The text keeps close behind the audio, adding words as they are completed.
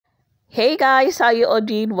Hey guys, how you all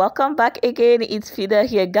doing? Welcome back again. It's Fida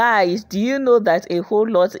here, guys. Do you know that a whole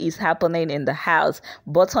lot is happening in the house?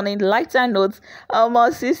 But on a lighter note,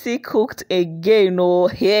 CEEC cooked again. Oh,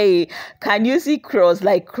 hey, can you see cross?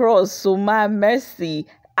 SOMA, Mercy.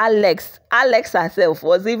 Alex herself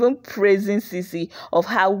was even praising CEEC of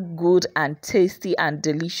how good and tasty and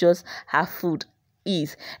delicious her food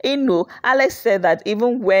is. Alex said that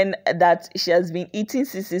even when that she has been eating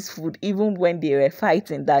CEEC's food, even when they were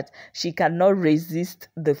fighting, that she cannot resist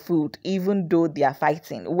the food, even though they are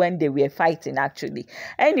fighting, when they were fighting actually.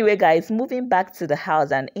 Anyway, guys, moving back to the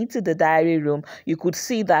house and into the diary room, you could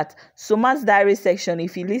see that SOMA's diary section,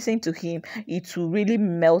 if you listen to him, it will really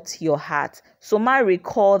melt your heart. SOMA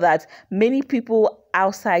recalled that many people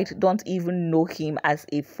outside don't even know him as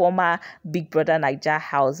a former Big Brother Naija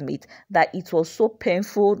housemate, that it was so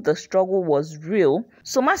painful, the struggle was real.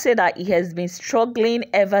 SOMA said that he has been struggling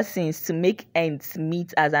ever since to make ends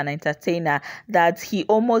meet as an entertainer, that he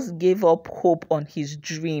almost gave up hope on his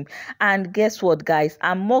dream. And guess what, guys?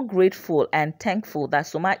 I'm more grateful and thankful that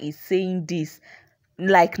SOMA is saying this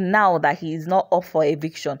like now that he is not up for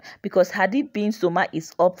eviction, because had it been SOMA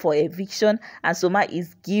is up for eviction and SOMA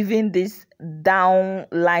is giving this down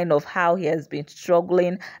line of how he has been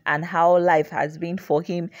struggling and how life has been for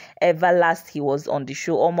him ever last he was on the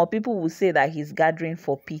show, or more people will say that he's gathering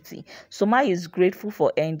for pity. SOMA is grateful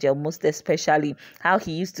for Angel, most especially how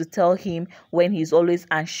he used to tell him when he's always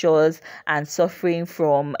anxious and suffering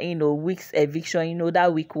from week's eviction,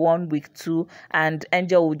 that week 1, week 2, and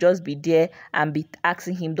Angel will just be there and be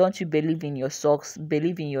asking him, don't you believe in your socks,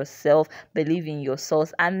 believe in yourself, believe in your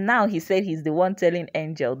source. And now he said he's the one telling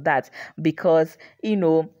Angel that, because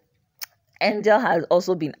Angel has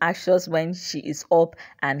also been anxious when she is up,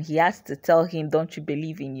 and he has to tell him, don't you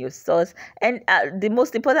believe in your source? And the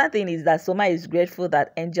most important thing is that SOMA is grateful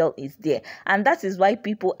that Angel is there, and that is why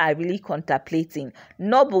people are really contemplating.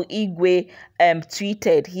 Noble Igwe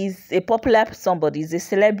tweeted, he's a popular somebody, he's a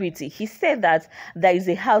celebrity. He said that there is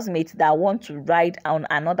a housemate that wants to ride on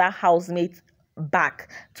another housemate back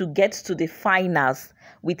to get to the finals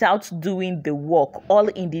without doing the work, all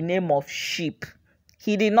in the name of sheep.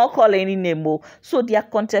 He did not call any name. So they are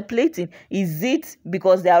contemplating, is it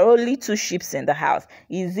because there are only 2 ships in the house?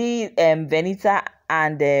 Is it Venita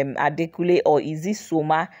and Adekule, or is it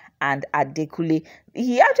SOMA and Adekule?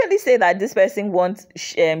 He actually said that this person wants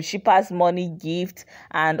shippers money gift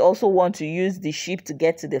and also want to use the ship to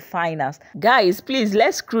get to the finals. Guys, please,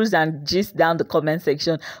 let's cruise and gist down the comment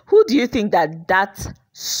section. Who do you think that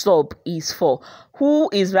sub is for? Who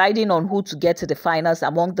is riding on who to get to the finals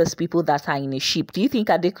among those people that are in a ship? Do you think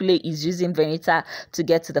Adekule is using Venita to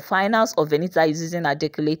get to the finals, or Venita is using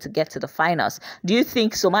Adekule to get to the finals? Do you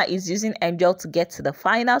think SOMA is using Angel to get to the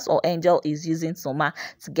finals, or Angel is using SOMA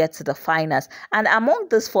to get to the finals? And among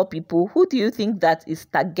those 4 people, who do you think that is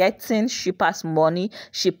targeting shippers money,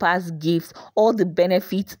 shippers gifts, all the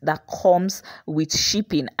benefits that comes with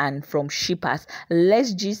shipping and from shippers?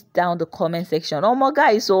 Let's gist down the comment section. Oh my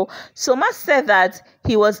guys, so SOMA said that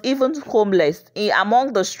he was even homeless.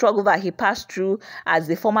 Among the struggle that he passed through as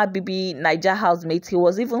a former BB Naija housemate, he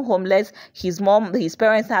was even homeless. His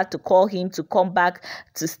parents had to call him to come back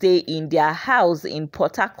to stay in their house in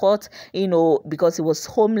Port Harcourt, because he was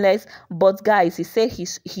homeless. But guys, he said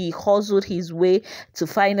he hustled his way to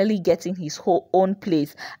finally getting his own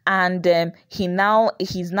place, and he's now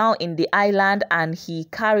in the island, and he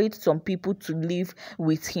carried some people to live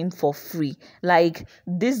with him for free. Like,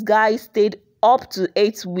 this guy stayed up to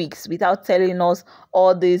 8 weeks without telling us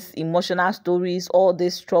all these emotional stories, all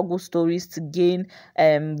these struggle stories to gain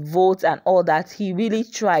votes and all that. He really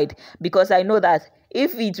tried, because I know that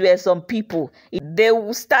if it were some people, they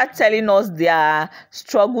will start telling us their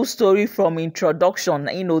struggle story from introduction,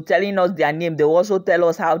 telling us their name. They will also tell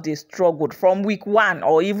us how they struggled from week 1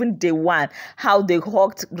 or even day 1, how they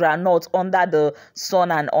hugged groundnuts under the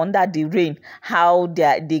sun and under the rain, how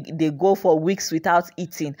they go for weeks without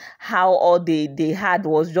eating, how all they had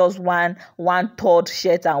was just one third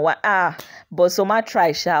shirt and one. But SOMA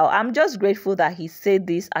tried. I'm just grateful that he said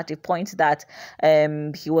this at a point that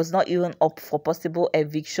he was not even up for possible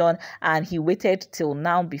eviction, and he waited till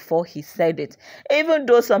now before he said it, even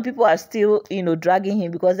though some people are still dragging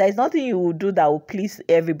him, because there's nothing you will do that will please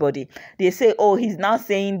everybody. They say, oh, he's now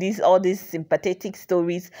saying all these sympathetic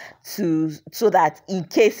stories so that in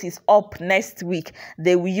case he's up next week,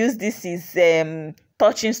 they will use this as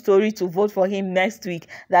touching story to vote for him next week,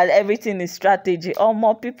 that everything is strategy. Or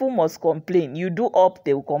more people must complain. You do up,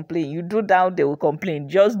 they will complain. You do down, they will complain.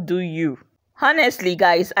 Just do you. Honestly,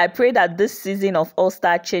 guys, I pray that this season of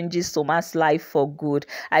All-Star changes Soma's life for good.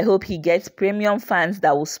 I hope he gets premium fans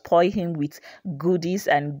that will spoil him with goodies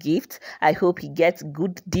and gifts. I hope he gets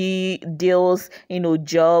good deals,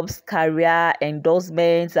 jobs, career,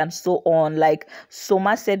 endorsements, and so on. Like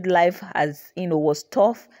Soma said, life has, was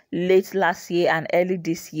tough late last year and early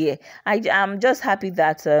this year. I'm just happy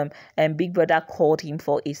that Big Brother called him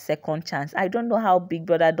for a second chance. I don't know how Big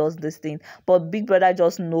Brother does this thing, but Big Brother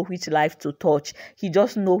just know which life to touch. He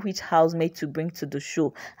just know which housemate to bring to the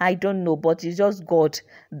show. I don't know, but it's just God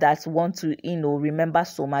that want to remember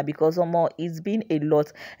Soma, because it's been a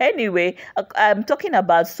lot. Anyway, I'm talking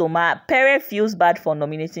about Soma. PERE feels bad for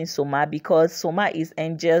nominating Soma because Soma is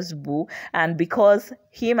Angel's boo, and because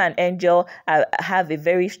him and Angel have a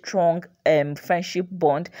very strong friendship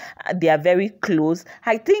bond. They are very close.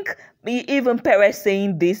 I think even PERE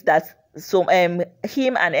saying this, that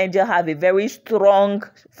him and Angel have a very strong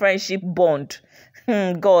friendship bond.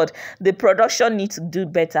 God, the production needs to do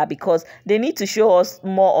better, because they need to show us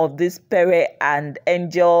more of this PERE and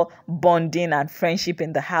Angel bonding and friendship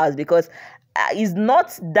in the house, because it's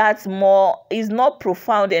not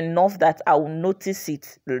profound enough that I will notice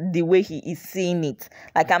it the way he is seeing it.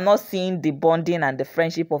 Like, I'm not seeing the bonding and the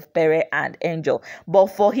friendship of PERE and Angel, but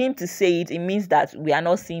for him to say it means that we are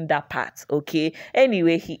not seeing that part. Okay,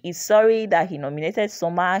 anyway, he is sorry that he nominated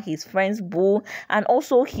Soma, his friend's boo, and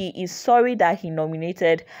also he is sorry that he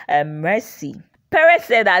nominated Mercy. PERE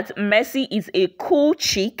said that Mercy is a cool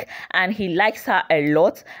chick and he likes her a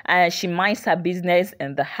lot, and she minds her business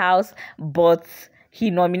in the house, but he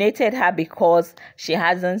nominated her because she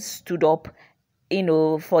hasn't stood up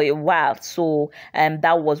for a while. So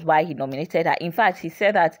that was why he nominated her. In fact, he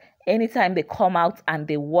said that anytime they come out and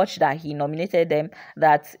they watch that he nominated them,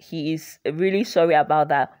 that he is really sorry about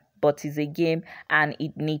that, but it's a game and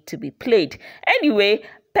it needs to be played. Anyway,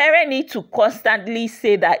 PERE need to constantly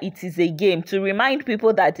say that it is a game, to remind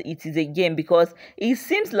people that it is a game, because it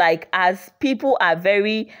seems like as people are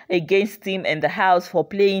very against him in the house for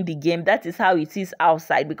playing the game, that is how it is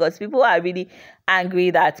outside, because people are really angry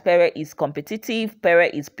that PERE is competitive, PERE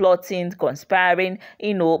is plotting, conspiring.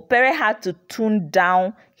 PERE had to tune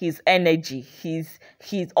down his energy,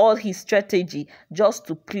 all his strategy, just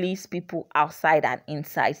to please people outside and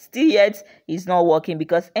inside. Still yet, it's not working,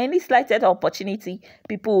 because any slighted opportunity,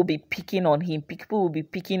 people will be picking on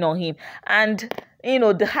him. And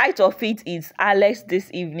the height of it is Alex this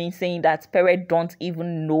evening saying that PERE don't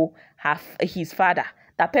even know his father.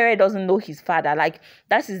 That PERE doesn't know his father. Like,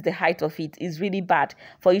 that is the height of it. It's really bad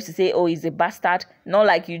for you to say, oh, he's a bastard. Not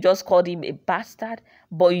like you just called him a bastard,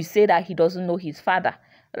 but you say that he doesn't know his father.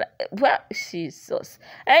 Well, Jesus.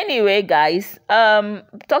 Anyway, guys,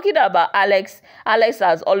 talking about Alex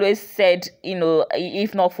has always said,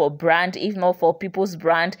 if not for people's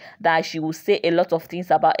brand, that she will say a lot of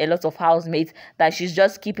things about a lot of housemates, that she's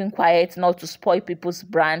just keeping quiet not to spoil people's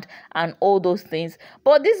brand and all those things.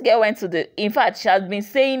 But this girl went to in fact, she has been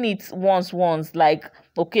saying it once, like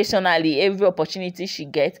occasionally, every opportunity she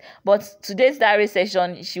gets. But today's diary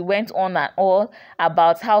session, she went on and all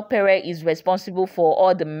about how PERE is responsible for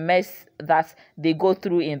all the mess that they go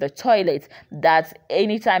through in the toilet, that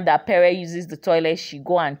anytime that PERE uses the toilet, she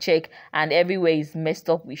go and check, and everywhere is messed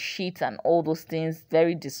up with shit and all those things.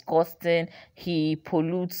 Very disgusting. He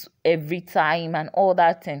pollutes every time and all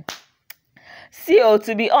that thing. See,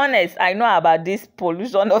 to be honest, I know about this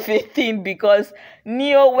pollution of a thing, because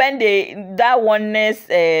Neo, when that oneness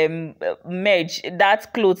merge,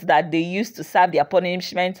 that clothes that they used to serve their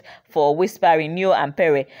punishment for whispering, Neo and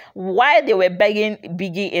PERE, while they were begging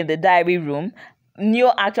Biggie in the diary room,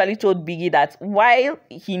 Neo actually told Biggie that while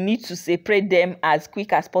he needs to separate them as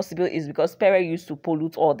quick as possible is because PERE used to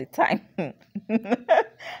pollute all the time,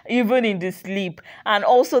 even in the sleep. And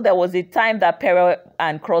also there was a time that PERE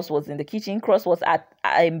and Cross was in the kitchen. Cross was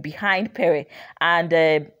behind PERE, and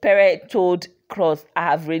PERE told Cross, I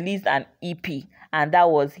have released an EP, and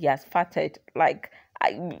that was he has farted. Like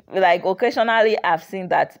occasionally I've seen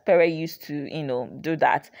that PERE used to do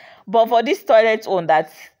that. But for this toilet one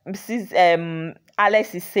that Mrs.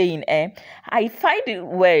 Alex is saying, I find it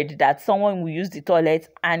weird that someone will use the toilet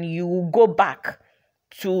and you will go back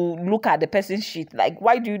to look at the person's shit. Like,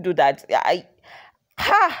 why do you do that?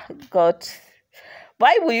 God,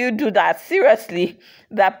 why will you do that? Seriously,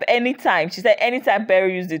 that anytime, she said anytime PERE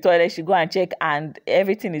use the toilet, she go and check and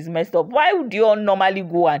everything is messed up. Why would you all normally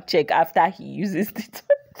go and check after he uses the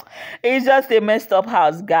toilet? It's just a messed up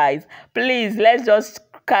house, guys. Please, let's just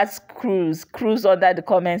cruise under the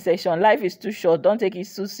comment section. Life is too short. Don't take it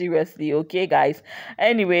too seriously, okay, guys?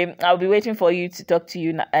 Anyway, I'll be waiting for you to talk to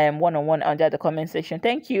you one-on-one under the comment section.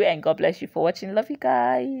 Thank you, and God bless you for watching. Love you,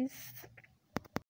 guys.